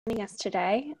joining us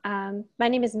today. My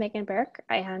name is Megan Burke,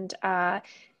 and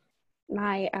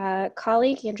my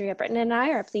colleague Andrea Britton and I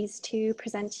are pleased to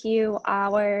present to you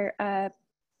our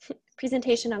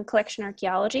presentation on collection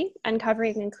archaeology,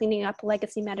 uncovering and cleaning up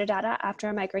legacy metadata after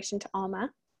a migration to Alma.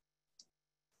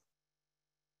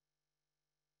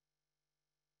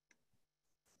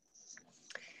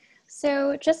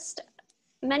 So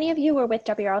many of you were with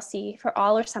WRLC for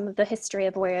all or some of the history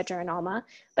of Voyager and Alma,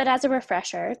 but as a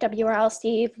refresher,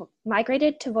 WRLC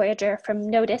migrated to Voyager from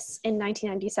Notice in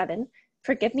 1997.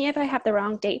 Forgive me if I have the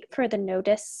wrong date for the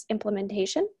Notice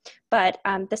implementation, but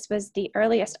this was the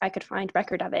earliest I could find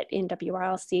record of it in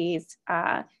WRLC's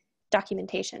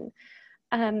documentation.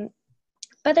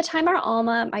 By the time our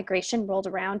Alma migration rolled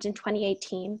around in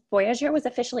 2018, Voyager was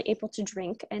officially able to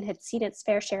drink and had seen its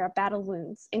fair share of battle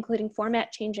wounds, including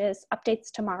format changes, updates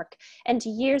to MARC, and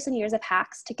years and years of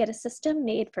hacks to get a system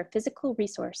made for physical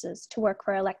resources to work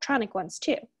for electronic ones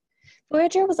too.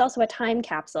 Voyager was also a time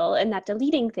capsule in that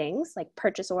deleting things like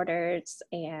purchase orders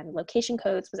and location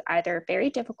codes was either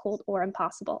very difficult or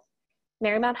impossible.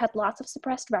 Marymount had lots of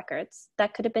suppressed records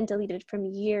that could have been deleted from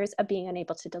years of being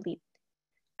unable to delete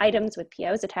items with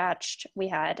POs attached. We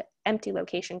had empty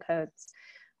location codes.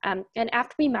 And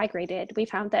after we migrated, we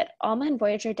found that Alma and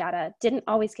Voyager data didn't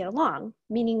always get along,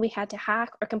 meaning we had to hack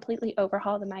or completely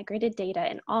overhaul the migrated data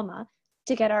in Alma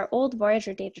to get our old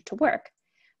Voyager data to work.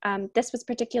 This was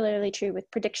particularly true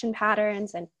with prediction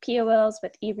patterns and POLs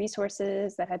with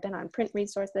e-resources that had been on print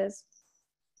resources.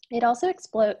 It also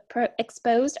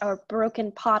exposed our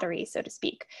broken pottery, so to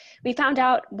speak. We found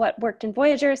out what worked in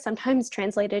Voyager sometimes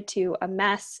translated to a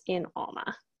mess in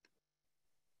Alma.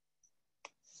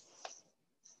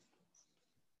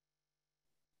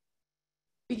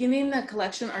 Beginning the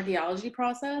collection archaeology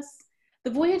process,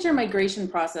 the Voyager migration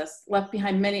process left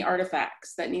behind many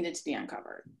artifacts that needed to be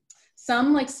uncovered.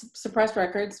 Some, like suppressed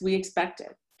records, we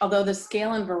expected, although the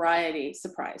scale and variety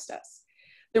surprised us.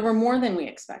 There were more than we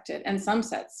expected, and some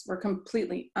sets were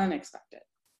completely unexpected.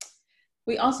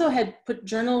 We also had put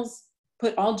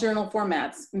all journal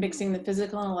formats, mixing the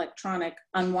physical and electronic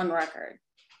on one record,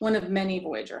 one of many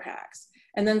Voyager hacks,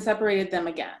 and then separated them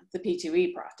again, the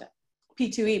P2E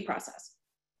process.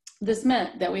 This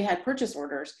meant that we had purchase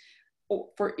orders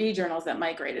for e-journals that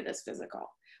migrated as physical.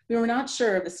 We were not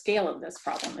sure of the scale of this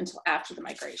problem until after the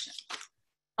migration.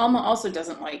 Alma also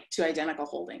doesn't like two identical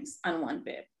holdings on one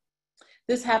bib.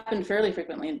 This happened fairly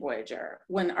frequently in Voyager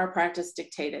when our practice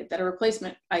dictated that a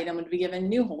replacement item would be given a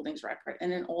new holdings record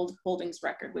and an old holdings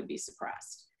record would be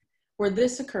suppressed. Where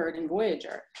this occurred in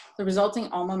Voyager, the resulting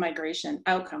Alma migration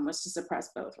outcome was to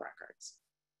suppress both records.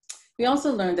 We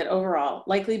also learned that overall,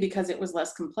 likely because it was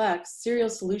less complex, serial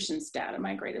solutions data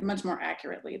migrated much more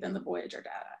accurately than the Voyager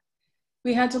data.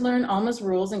 We had to learn Alma's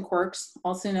rules and quirks,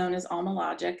 also known as Alma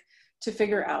logic, to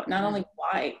figure out not only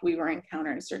why we were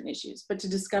encountering certain issues, but to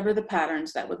discover the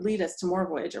patterns that would lead us to more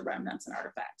Voyager remnants and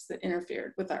artifacts that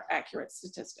interfered with our accurate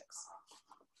statistics.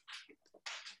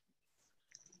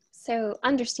 So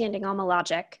understanding Alma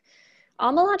logic.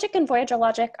 Alma logic and Voyager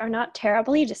logic are not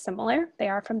terribly dissimilar. They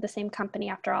are from the same company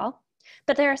after all,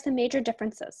 but there are some major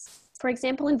differences. For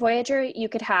example, in Voyager, you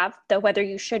could have, though whether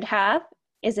you should have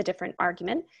is a different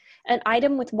argument, an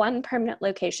item with one permanent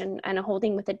location and a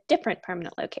holding with a different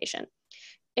permanent location.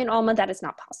 In Alma, that is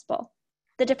not possible.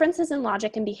 The differences in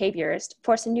logic and behaviors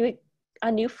force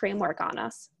a new framework on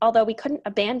us, although we couldn't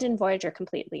abandon Voyager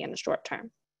completely in the short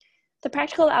term. The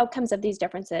practical outcomes of these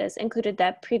differences included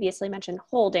the previously mentioned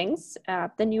holdings.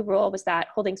 The new rule was that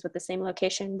holdings with the same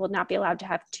location will not be allowed to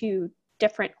have two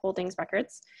different holdings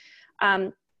records.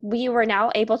 We were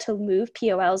now able to move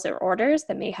POLs or orders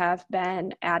that may have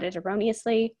been added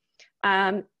erroneously,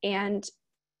 and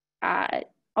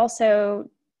also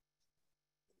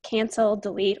cancel,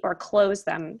 delete, or close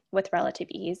them with relative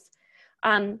ease.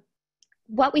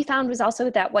 What we found was also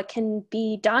that what can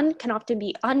be done can often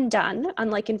be undone,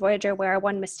 unlike in Voyager where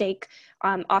one mistake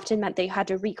often meant they had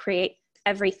to recreate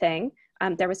everything.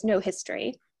 There was no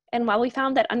history. And while we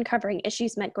found that uncovering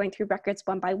issues meant going through records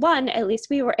one by one, at least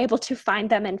we were able to find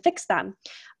them and fix them.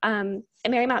 And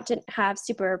Marymount didn't have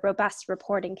super robust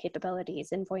reporting capabilities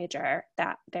in Voyager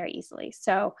that very easily.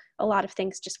 So a lot of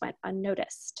things just went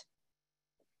unnoticed.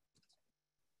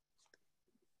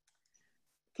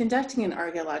 Conducting an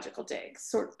archaeological dig,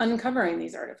 uncovering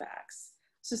these artifacts.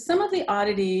 So some of the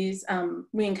oddities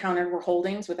we encountered were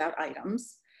holdings without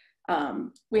items.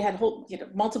 We had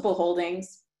multiple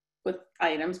holdings with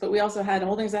items, but we also had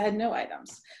holdings that had no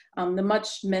items. The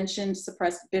much mentioned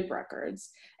suppressed bib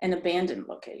records and abandoned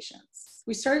locations.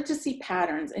 We started to see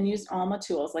patterns and used Alma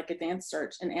tools like advanced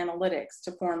search and analytics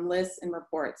to form lists and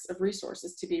reports of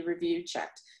resources to be reviewed,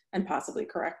 checked, and possibly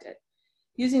correct it.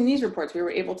 Using these reports, we were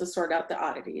able to sort out the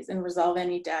oddities and resolve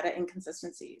any data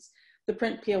inconsistencies. The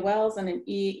print POLs and an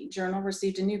e-journal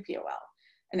received a new POL.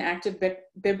 An active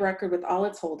bib record with all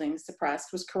its holdings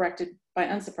suppressed was corrected by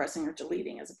unsuppressing or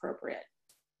deleting as appropriate.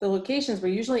 The locations were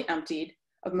usually emptied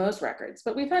of most records,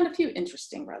 but we found a few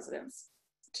interesting residents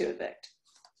to evict.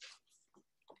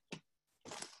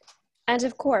 And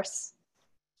of course,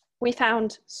 we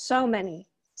found so many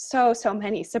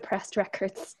suppressed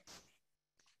records.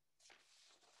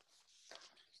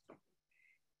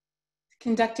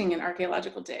 Conducting an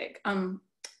archaeological dig.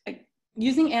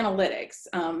 Using analytics,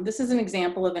 this is an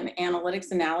example of an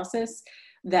analytics analysis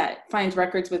that finds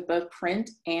records with both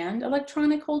print and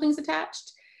electronic holdings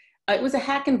attached. It was a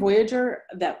hack in Voyager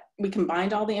that we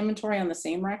combined all the inventory on the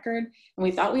same record, and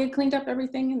we thought we had cleaned up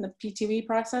everything in the P2E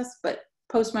process, but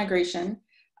post-migration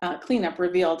cleanup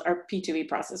revealed our P2E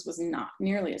process was not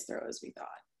nearly as thorough as we thought.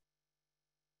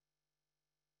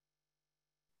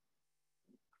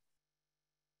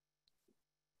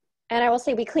 And I will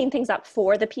say we cleaned things up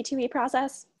for the P2E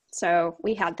process. So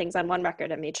we had things on one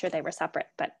record and made sure they were separate,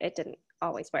 but it didn't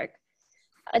always work.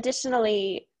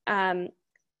 Additionally,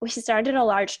 we started a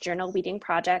large journal weeding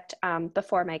project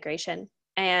before migration,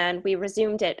 and we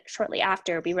resumed it shortly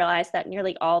after. We realized that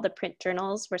nearly all the print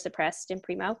journals were suppressed in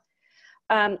Primo.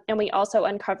 And we also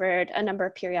uncovered a number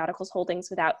of periodicals holdings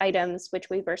without items, which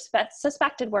we were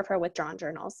suspected were for withdrawn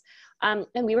journals. And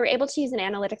we were able to use an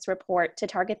analytics report to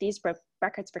target these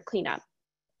records for cleanup.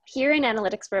 Here, an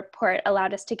analytics report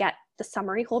allowed us to get the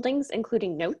summary holdings,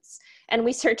 including notes, and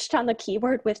we searched on the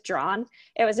keyword withdrawn.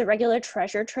 It was a regular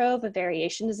treasure trove of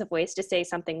variations of ways to say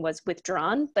something was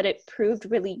withdrawn, but it proved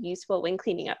really useful when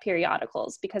cleaning up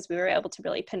periodicals because we were able to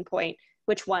really pinpoint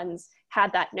which ones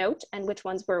had that note and which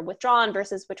ones were withdrawn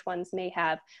versus which ones may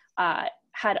have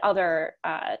had other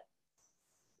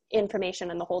information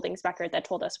in the holdings record that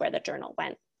told us where the journal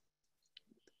went.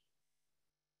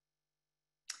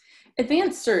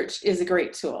 Advanced search is a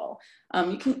great tool.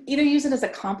 You can either use it as a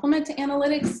complement to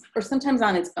analytics, or sometimes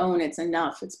on its own it's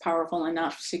enough, it's powerful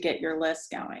enough to get your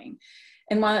list going.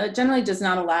 And while it generally does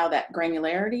not allow that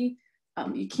granularity,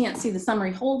 you can't see the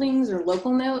summary holdings or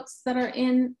local notes that are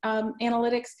in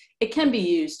analytics, it can be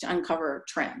used to uncover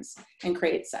trends and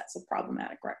create sets of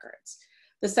problematic records.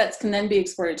 The sets can then be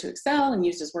exported to Excel and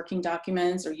used as working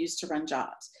documents or used to run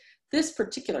jobs. This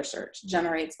particular search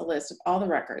generates a list of all the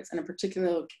records in a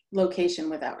particular location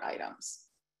without items,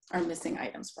 our missing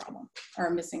items problem, or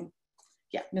missing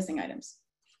items.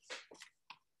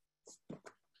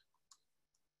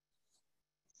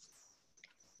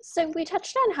 So we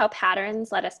touched on how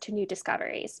patterns led us to new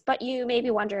discoveries, but you may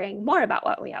be wondering more about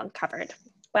what we uncovered.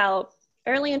 Well,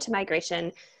 early into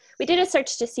migration, we did a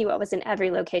search to see what was in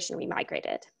every location we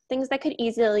migrated, things that could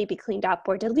easily be cleaned up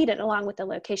or deleted along with the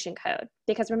location code,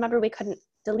 because remember, we couldn't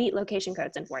delete location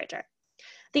codes in Voyager.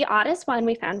 The oddest one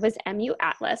we found was MU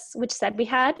Atlas, which said we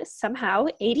had somehow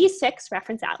 86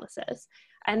 reference atlases,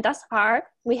 and thus far,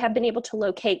 we have been able to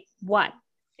locate one.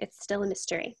 It's still a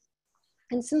mystery.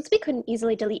 And since we couldn't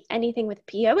easily delete anything with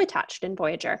PO attached in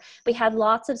Voyager, we had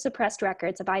lots of suppressed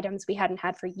records of items we hadn't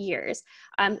had for years,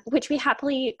 which we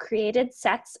happily created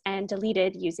sets and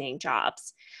deleted using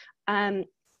jobs.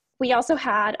 We also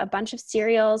had a bunch of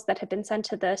serials that had been sent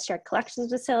to the shared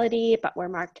collections facility, but were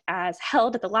marked as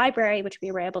held at the library, which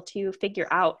we were able to figure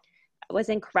out was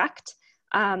incorrect.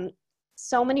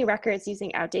 So many records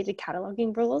using outdated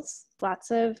cataloging rules,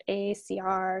 lots of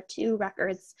ACR2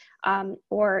 records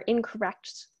or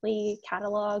incorrectly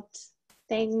cataloged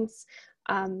things.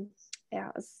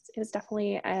 Yeah, it was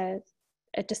definitely a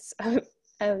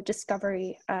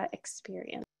discovery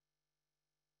experience.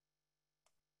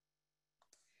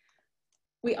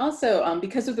 We also,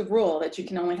 because of the rule that you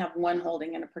can only have one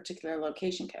holding in a particular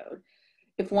location code,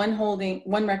 if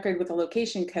one record with a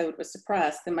location code was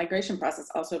suppressed, the migration process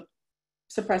also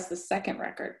suppressed the second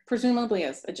record, presumably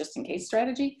as a just-in-case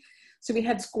strategy. So we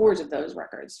had scores of those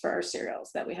records for our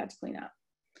serials that we had to clean up.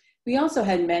 We also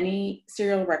had many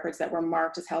serial records that were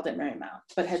marked as held at Marymount,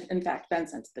 but had in fact been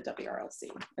sent to the WRLC,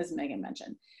 as Megan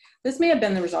mentioned. This may have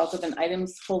been the result of an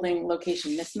items holding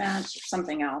location mismatch or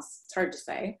something else. It's hard to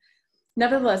say.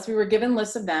 Nevertheless, we were given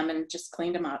lists of them and just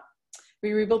cleaned them up.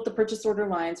 We rebuilt the purchase order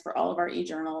lines for all of our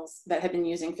e-journals that had been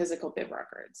using physical bib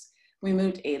records. We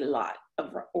moved a lot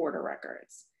of order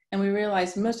records, and we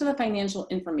realized most of the financial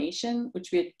information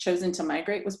which we had chosen to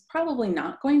migrate was probably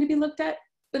not going to be looked at,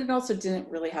 but it also didn't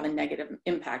really have a negative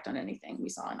impact on anything we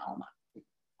saw in Alma.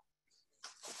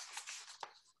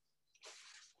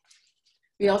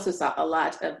 We also saw a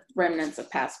lot of remnants of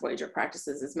past Voyager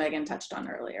practices, as Megan touched on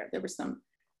earlier. There were some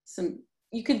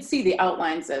you could see the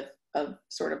outlines of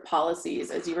sort of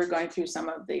policies as you were going through some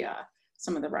of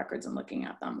the records and looking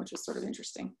at them, which was sort of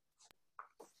interesting.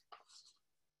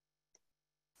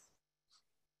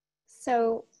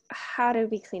 So how do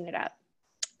we clean it up?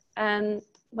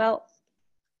 Well,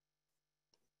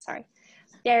 sorry,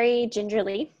 very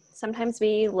gingerly. Sometimes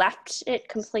we left it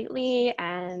completely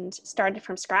and started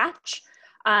from scratch.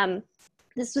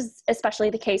 This was especially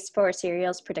the case for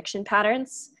serials prediction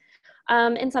patterns.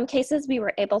 In some cases, we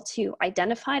were able to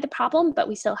identify the problem, but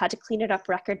we still had to clean it up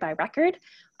record by record.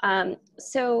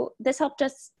 So this helped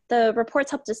us, the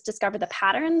reports helped us discover the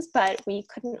patterns, but we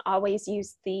couldn't always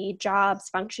use the jobs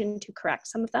function to correct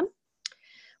some of them.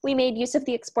 We made use of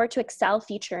the export to Excel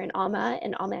feature in Alma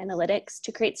and Alma Analytics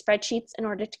to create spreadsheets in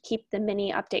order to keep the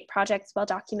mini update projects well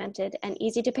documented and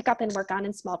easy to pick up and work on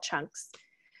in small chunks.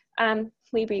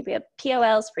 We rebuilt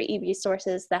POLs for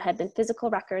e-resources that had been physical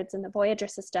records in the Voyager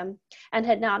system and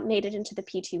had not made it into the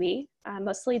P2E.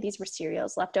 Mostly these were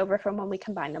serials left over from when we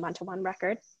combined them onto one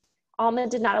record. Alma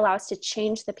did not allow us to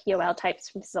change the POL types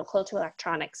from physical to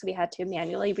electronic, so we had to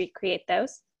manually recreate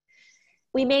those.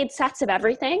 We made sets of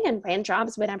everything and ran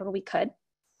jobs whenever we could.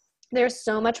 There's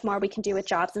so much more we can do with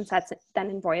jobs and sets than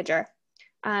in Voyager.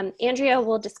 Andrea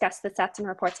will discuss the sets and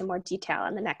reports in more detail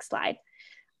on the next slide.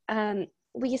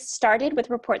 We started with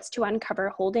reports to uncover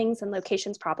holdings and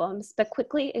locations problems, but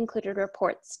quickly included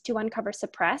reports to uncover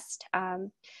suppressed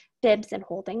bibs and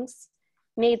holdings,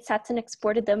 made sets and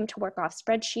exported them to work off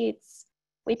spreadsheets.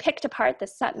 We picked apart the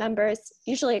set members,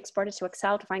 usually exported to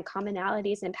Excel to find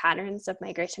commonalities and patterns of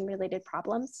migration-related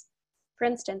problems. For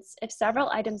instance, if several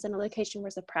items in a location were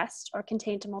suppressed or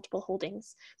contained multiple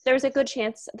holdings, there was a good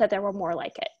chance that there were more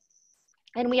like it.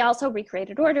 And we also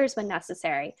recreated orders when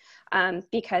necessary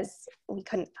because we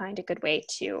couldn't find a good way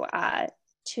to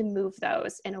move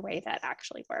those in a way that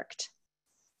actually worked.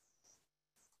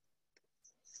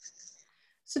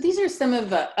 So these are some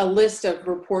of a list of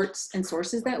reports and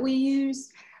sources that we use.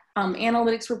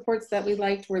 Analytics reports that we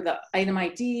liked were the item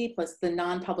ID plus the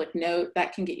non-public note.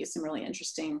 That can get you some really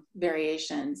interesting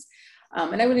variations.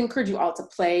 And I would encourage you all to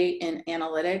play in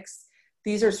analytics.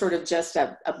 These are sort of just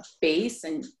a base,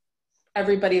 and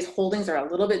everybody's holdings are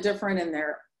a little bit different, and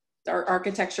their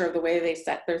architecture of the way they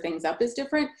set their things up is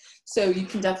different. So you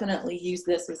can definitely use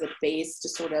this as a base to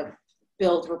sort of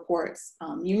build reports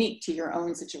unique to your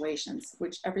own situations,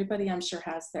 which everybody I'm sure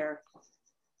has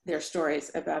their stories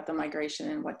about the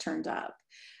migration and what turned up.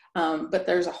 But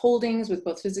there's a holdings with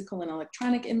both physical and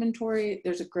electronic inventory.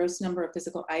 There's a gross number of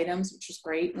physical items, which is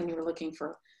great when you were looking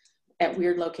at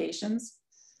weird locations.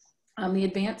 The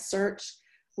advanced search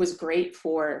was great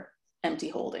for empty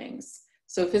holdings.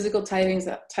 So physical titles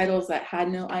that had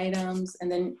no items,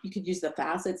 and then you could use the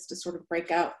facets to sort of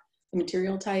break out the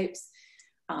material types.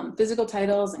 Physical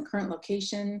titles and current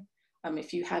location.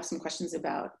 If you have some questions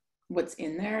about what's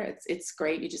in there, it's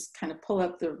great. You just kind of pull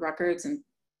up the records and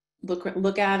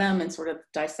look at them and sort of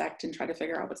dissect and try to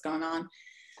figure out what's going on.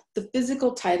 The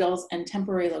physical titles and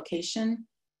temporary location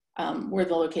were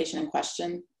the location in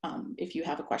question. If you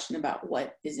have a question about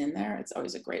what is in there, it's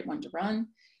always a great one to run.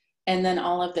 And then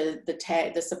all of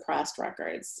the suppressed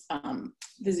records.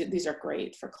 These are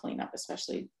great for cleanup,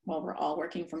 especially while we're all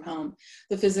working from home.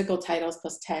 The physical titles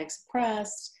plus tags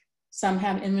suppressed. Some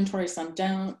have inventory, some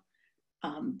don't.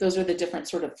 Those are the different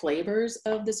sort of flavors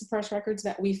of the suppressed records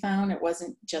that we found. It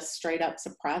wasn't just straight up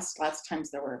suppressed. Lots of times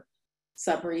there were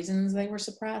sub-reasons they were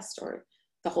suppressed, or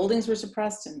the holdings were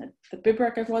suppressed and the bib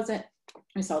record wasn't.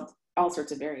 We saw all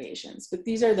sorts of variations. But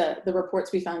these are the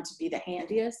reports we found to be the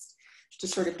handiest to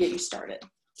sort of get you started.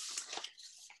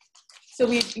 So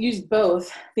we've used both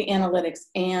the analytics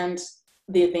and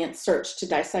the advanced search to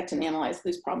dissect and analyze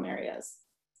these problem areas,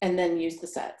 and then use the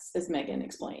sets, as Megan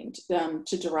explained,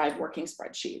 to derive working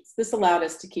spreadsheets. This allowed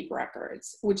us to keep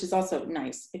records, which is also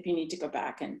nice if you need to go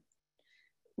back and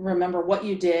remember what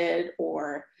you did,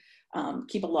 or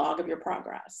keep a log of your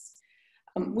progress.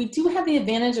 We do have the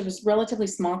advantage of a relatively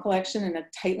small collection and a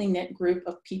tightly knit group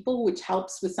of people, which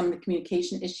helps with some of the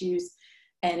communication issues.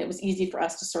 And it was easy for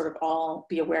us to sort of all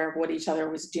be aware of what each other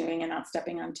was doing and not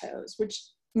stepping on toes, which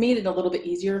made it a little bit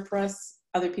easier for us.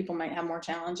 Other people might have more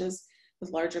challenges with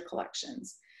larger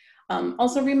collections.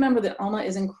 Also remember that Alma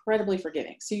is incredibly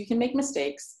forgiving. So you can make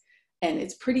mistakes and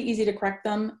it's pretty easy to correct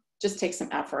them. Just take some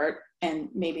effort and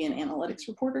maybe an analytics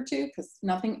report or two, because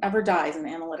nothing ever dies in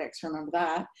analytics, remember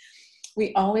that.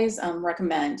 We always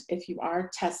recommend, if you are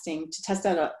testing, to test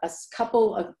out a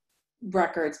couple of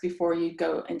records before you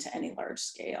go into any large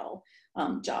scale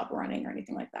job running or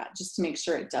anything like that, just to make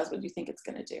sure it does what you think it's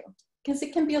going to do. Because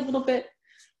it can be a little bit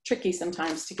tricky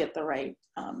sometimes to get the right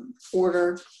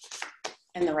order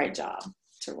and the right job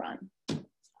to run.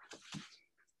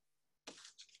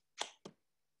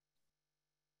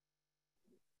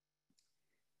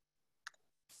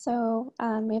 So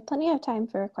we have plenty of time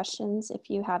for questions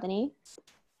if you have any.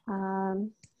 Or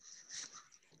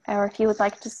if you would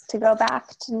like just to go back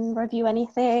and review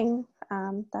anything,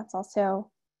 that's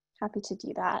also happy to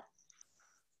do that.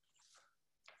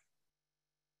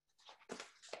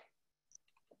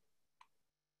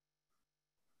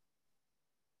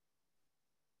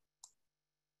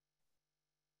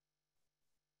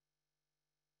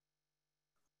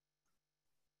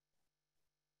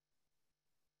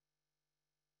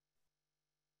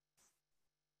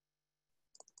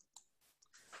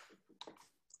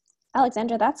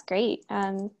 Alexandra, that's great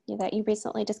that you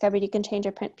recently discovered you can change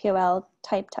your print POL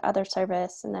type to other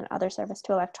service and then other service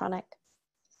to electronic.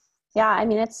 Yeah, I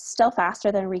mean, it's still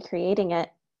faster than recreating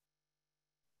it.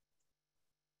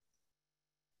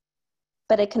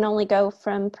 But it can only go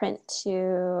from print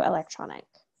to electronic.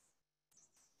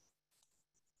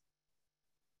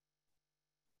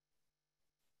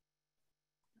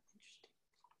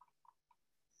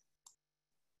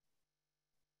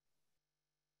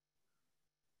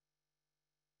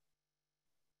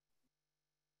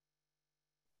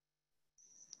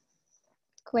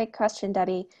 Great question,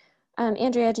 Debbie.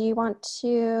 Andrea, do you want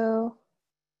to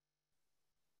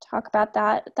talk about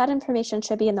that? That information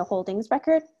should be in the holdings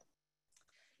record.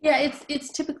 Yeah,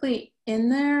 it's typically in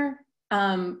there.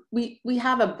 We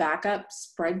have a backup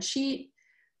spreadsheet,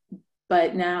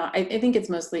 but now I think it's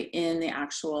mostly in the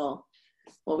actual,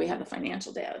 well, we have the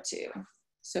financial data too.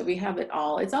 So we have it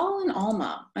all. It's all in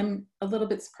Alma. I'm a little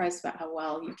bit surprised about how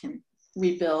well you can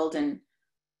rebuild and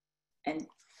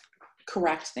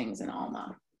correct things in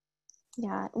Alma.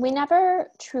 Yeah, we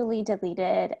never truly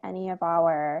deleted any of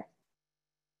our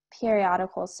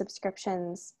periodical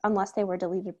subscriptions unless they were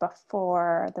deleted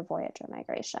before the Voyager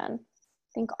migration.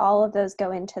 I think all of those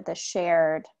go into the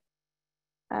shared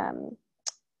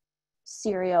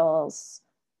serials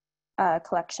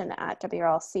collection at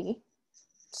WRLC.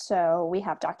 So we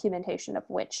have documentation of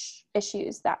which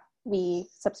issues that we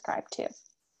subscribe to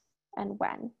and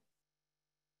when.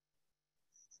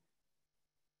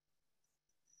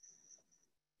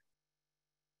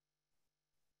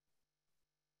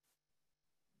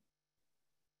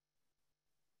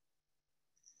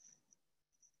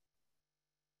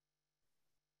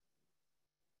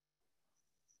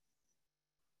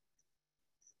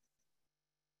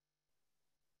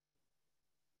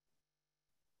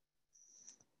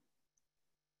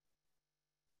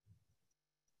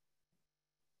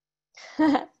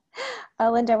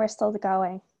 Oh, Linda, we're still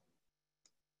going.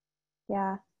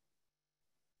 Yeah.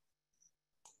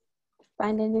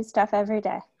 Finding new stuff every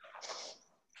day.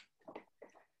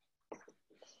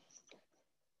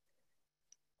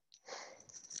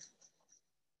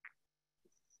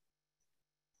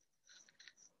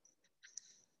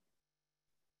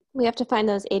 We have to find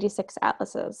those 86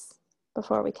 atlases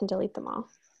before we can delete them all.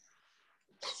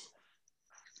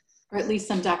 Or at least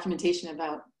some documentation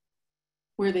about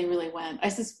where they really went.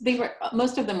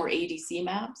 Most of them were ADC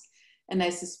maps, and I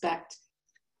suspect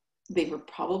they were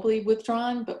probably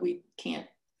withdrawn, but we can't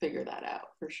figure that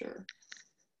out for sure.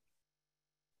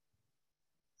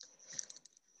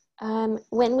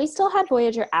 When we still had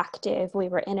Voyager active, we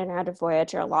were in and out of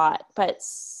Voyager a lot, but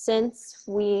since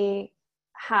we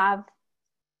have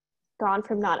gone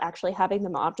from not actually having the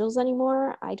modules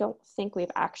anymore, I don't think we've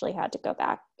actually had to go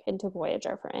back into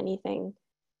Voyager for anything.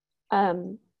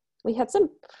 We had some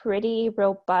pretty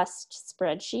robust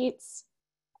spreadsheets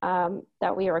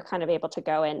that we were kind of able to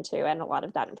go into, and a lot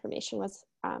of that information was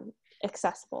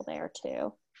accessible there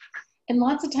too. And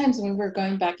lots of times when we were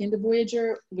going back into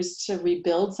Voyager was to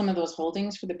rebuild some of those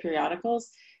holdings for the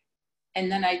periodicals.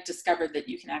 And then I discovered that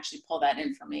you can actually pull that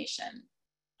information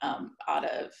out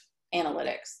of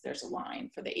analytics. There's a line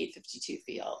for the 852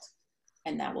 field,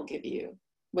 and that will give you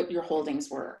what your holdings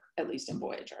were, at least in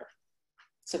Voyager.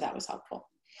 So that was helpful.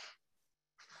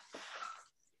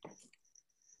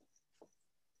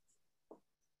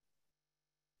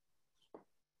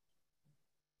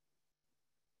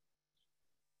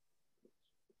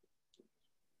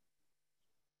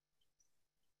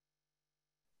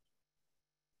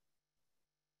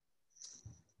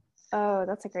 Oh,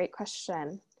 that's a great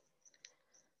question.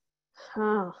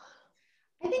 Huh.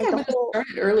 I think I would have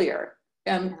started earlier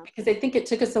because I think it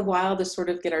took us a while to sort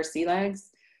of get our sea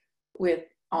legs with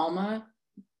Alma,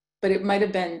 but it might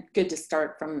have been good to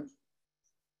start from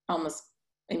almost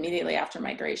immediately after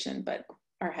migration, but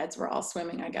our heads were all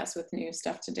swimming, I guess, with new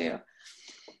stuff to do.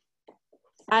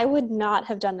 I would not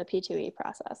have done the P2E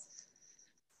process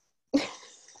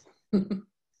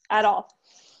at all.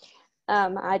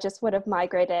 I just would have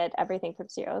migrated everything from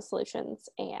Zero Solutions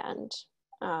and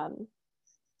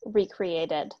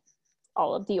recreated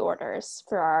all of the orders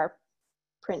for our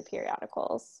print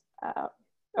periodicals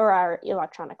or our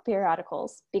electronic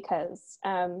periodicals, because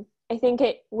I think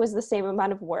it was the same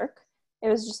amount of work. It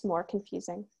was just more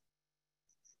confusing.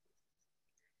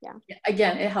 Yeah.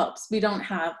 Again, it helps. We don't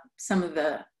have some of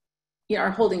the, our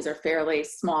holdings are fairly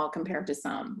small compared to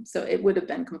some. So it would have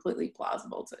been completely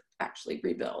plausible to actually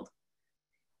rebuild.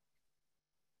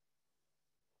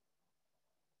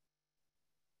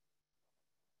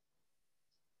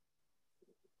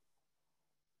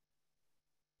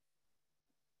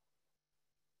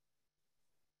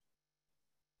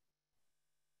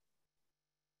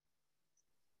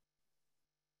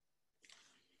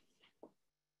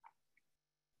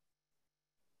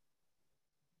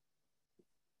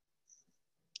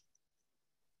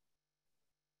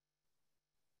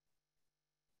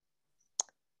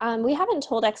 We haven't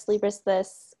told Ex Libris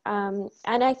this, and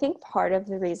I think part of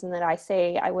the reason that I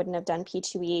say I wouldn't have done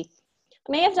P2E,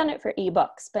 I may have done it for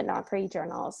ebooks, but not for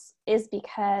e-journals, is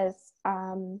because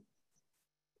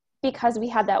we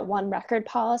had that one record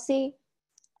policy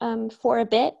for a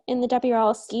bit in the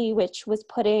WRLC, which was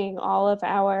putting all of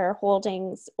our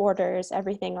holdings, orders,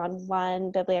 everything on one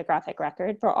bibliographic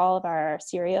record for all of our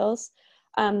serials,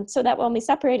 so that when we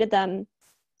separated them,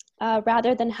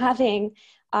 rather than having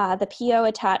the PO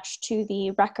attached to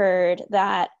the record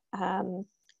that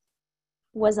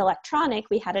was electronic,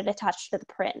 we had it attached to the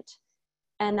print.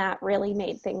 And that really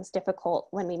made things difficult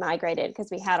when we migrated,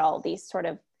 because we had all these sort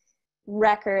of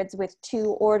records with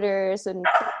two orders and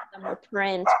them were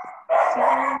print,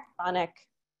 electronic.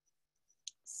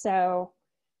 So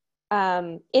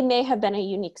it may have been a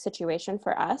unique situation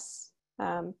for us,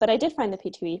 but I did find the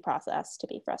P2E process to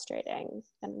be frustrating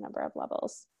at a number of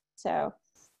levels. So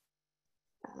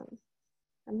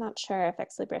I'm not sure if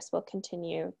Ex Libris will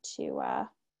continue to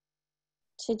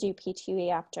do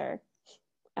P2E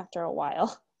after a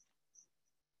while.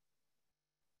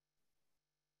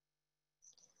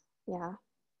 Yeah.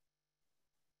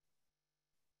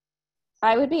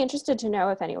 I would be interested to know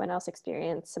if anyone else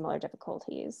experienced similar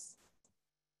difficulties.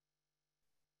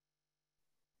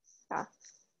 Yeah.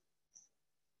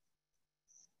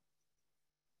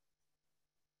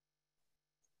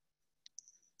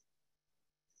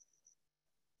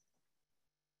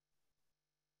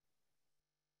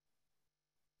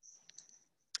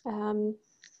 I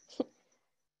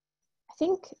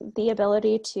think the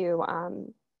ability to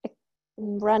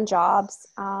run jobs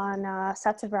on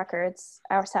sets of records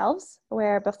ourselves,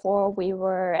 where before we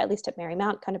were, at least at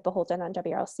Marymount, kind of beholden on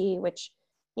WRLC, which,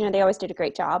 they always did a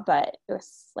great job, but it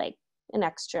was like an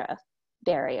extra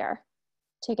barrier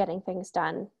to getting things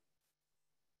done.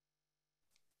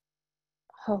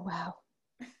 Oh, wow.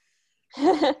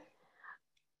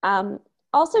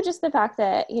 Also just the fact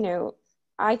that,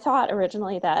 I thought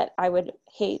originally that I would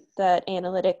hate that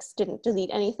analytics didn't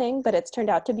delete anything, but it's turned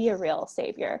out to be a real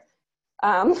savior.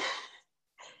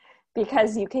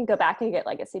 Because you can go back and get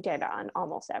legacy data on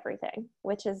almost everything,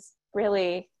 which is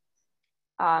really,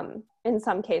 in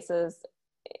some cases,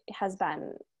 has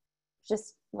been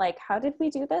just like, how did we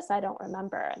do this? I don't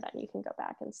remember. And then you can go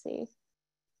back and see.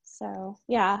 So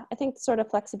yeah, I think sort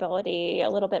of flexibility, a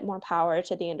little bit more power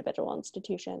to the individual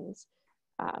institutions.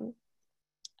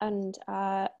 And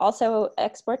also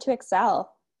export to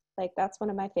Excel. Like, that's one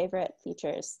of my favorite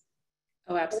features.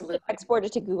 Oh, absolutely. Export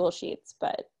it to Google Sheets,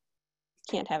 but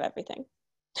can't have everything.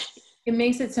 It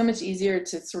makes it so much easier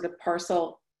to sort of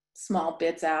parcel small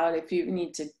bits out if you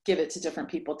need to give it to different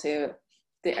people too.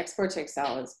 The export to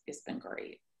Excel has been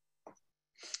great.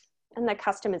 And the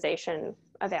customization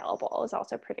available is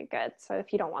also pretty good. So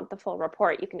if you don't want the full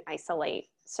report, you can isolate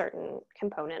certain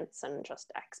components and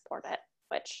just export it,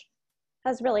 which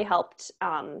has really helped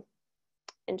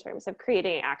in terms of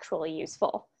creating actually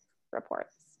useful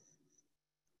reports.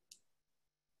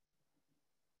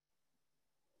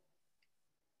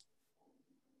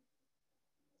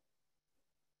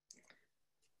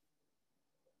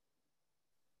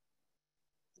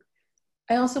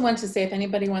 I also want to say, if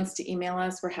anybody wants to email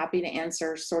us, we're happy to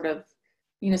answer sort of,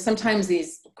 sometimes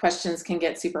these questions can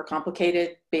get super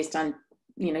complicated based on,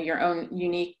 your own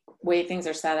unique way things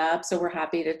are set up. So we're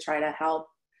happy to try to help.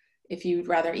 If you'd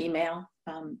rather email,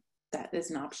 that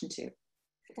is an option too.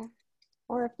 Yeah.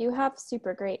 Or if you have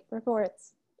super great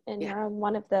reports and you're on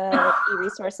one of the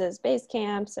e-resources base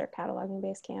camps or cataloging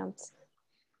base camps,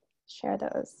 share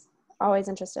those. Always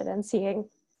interested in seeing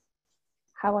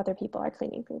how other people are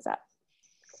cleaning things up.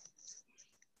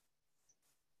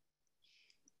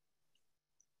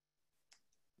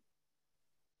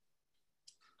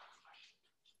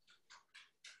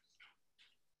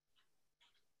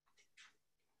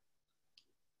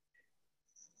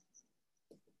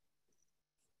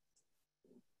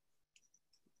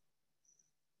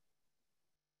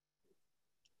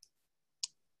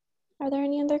 Are there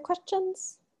any other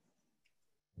questions?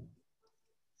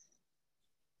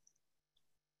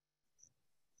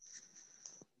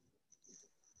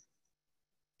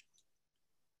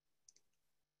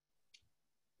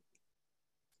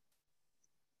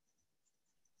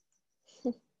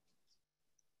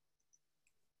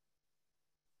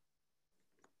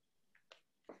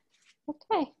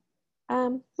 Okay.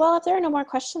 Well, if there are no more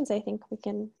questions, I think we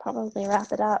can probably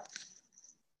wrap it up.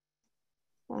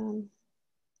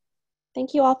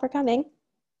 Thank you all for coming.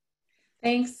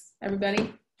 Thanks,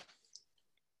 everybody.